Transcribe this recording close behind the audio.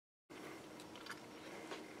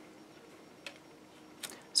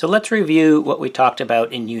So let's review what we talked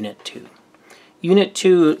about in Unit 2. Unit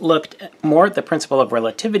 2 looked more at the principle of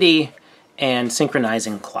relativity and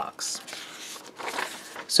synchronizing clocks.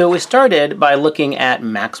 So we started by looking at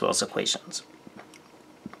Maxwell's equations.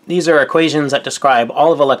 These are equations that describe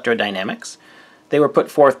all of electrodynamics. They were put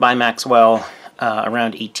forth by Maxwell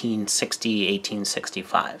around 1860,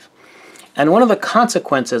 1865. And one of the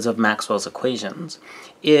consequences of Maxwell's equations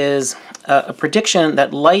is a prediction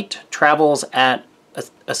that light travels at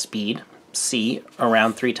a speed, c,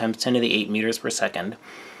 around 3 × 10⁸ meters per second.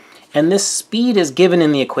 And this speed is given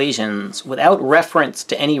in the equations without reference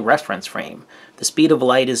to any reference frame. The speed of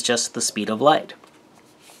light is just the speed of light.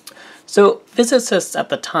 So physicists at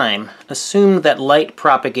the time assumed that light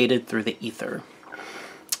propagated through the ether,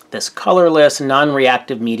 this colorless,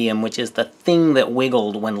 non-reactive medium, which is the thing that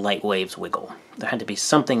wiggled when light waves wiggle. There had to be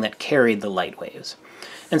something that carried the light waves.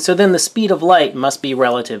 And so then the speed of light must be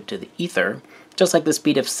relative to the ether, just like the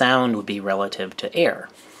speed of sound would be relative to air.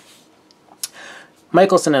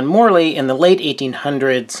 Michelson and Morley in the late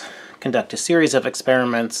 1800s conduct a series of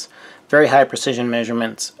experiments, very high precision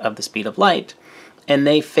measurements of the speed of light, and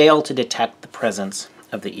they fail to detect the presence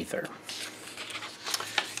of the ether.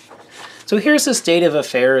 So here's the state of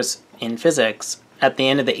affairs in physics at the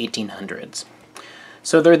end of the 1800s.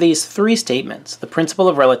 So there are these 3 statements: the principle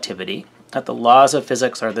of relativity, that the laws of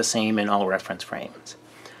physics are the same in all reference frames;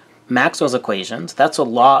 Maxwell's equations, that's a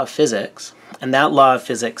law of physics, and that law of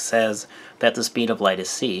physics says that the speed of light is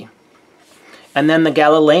c. And then the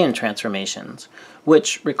Galilean transformations,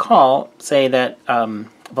 which, recall, say that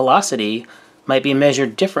velocity might be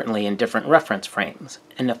measured differently in different reference frames.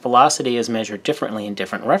 And if velocity is measured differently in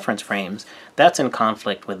different reference frames, that's in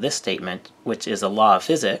conflict with this statement, which is a law of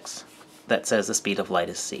physics that says the speed of light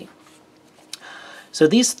is c. So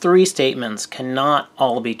these 3 statements cannot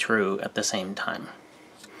all be true at the same time.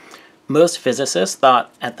 Most physicists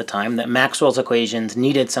thought at the time that Maxwell's equations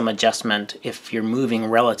needed some adjustment if you're moving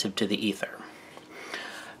relative to the ether.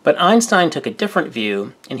 But Einstein took a different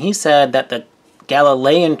view, and he said that the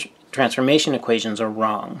Galilean transformation equations are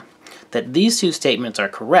wrong, that these 2 statements are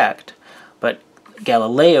correct, but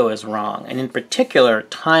Galileo is wrong, and in particular,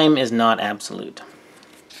 time is not absolute.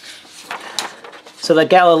 So the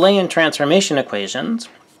Galilean transformation equations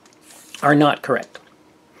are not correct.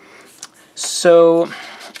 So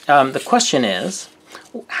the question is,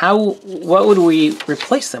 what would we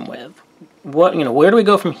replace them with? Where do we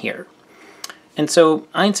go from here? And so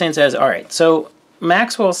Einstein says, all right, so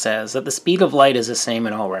Maxwell says that the speed of light is the same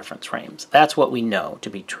in all reference frames. That's what we know to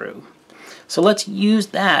be true. So let's use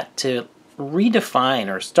that to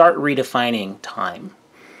redefine or start redefining time.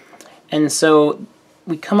 And so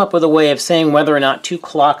we come up with a way of saying whether or not 2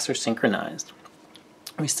 clocks are synchronized.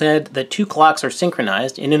 We said that 2 clocks are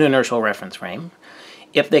synchronized in an inertial reference frame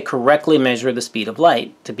if they correctly measure the speed of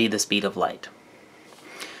light to be the speed of light.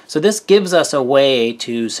 So this gives us a way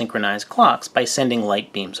to synchronize clocks by sending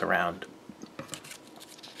light beams around.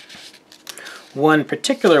 One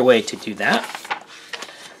particular way to do that,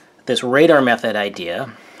 this radar method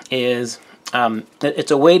idea, is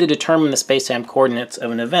it's a way to determine the spacetime coordinates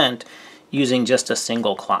of an event using just a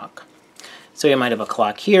single clock. So you might have a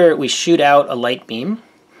clock here. We shoot out a light beam,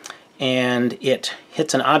 and it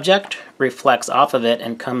hits an object, reflects off of it,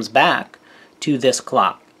 and comes back to this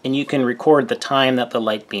clock. And you can record the time that the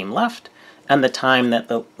light beam left and the time that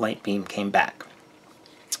the light beam came back.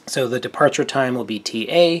 So the departure time will be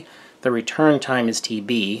TA, the return time is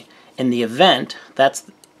TB, and the event, that's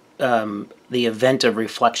the event of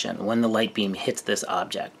reflection, when the light beam hits this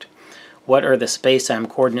object. What are the space-time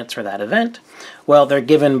coordinates for that event? Well, they're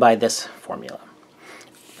given by this formula.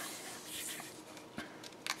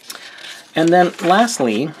 And then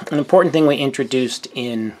lastly, an important thing we introduced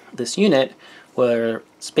in this unit were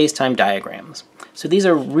spacetime diagrams. So these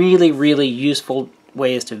are really, really useful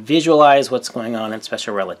ways to visualize what's going on in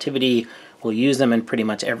special relativity. We'll use them in pretty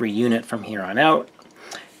much every unit from here on out.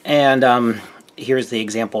 And here's the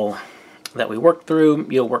example that we worked through.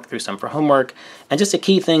 You'll work through some for homework. And just a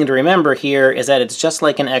key thing to remember here is that it's just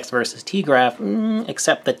like an x versus t graph,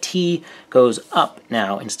 except the t goes up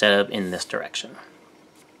now instead of in this direction.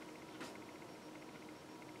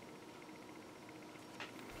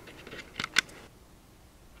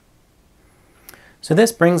 So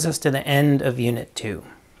this brings us to the end of Unit 2.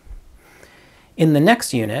 In the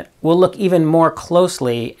next unit, we'll look even more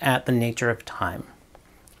closely at the nature of time.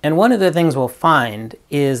 And one of the things we'll find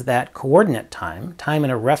is that coordinate time, time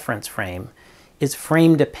in a reference frame, is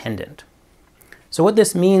frame dependent. So what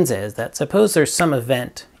this means is that suppose there's some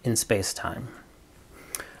event in space-time.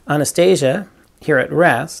 Anastasia, here at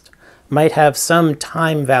rest, might have some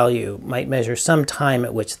time value, might measure some time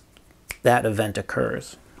at which that event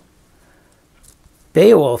occurs.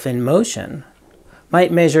 Beowulf in motion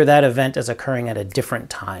might measure that event as occurring at a different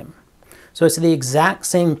time. So it's the exact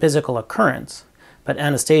same physical occurrence, but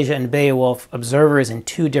Anastasia and Beowulf, observers in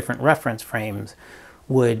two different reference frames,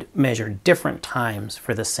 would measure different times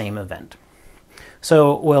for the same event.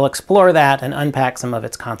 So we'll explore that and unpack some of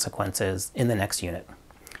its consequences in the next unit.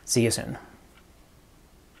 See you soon.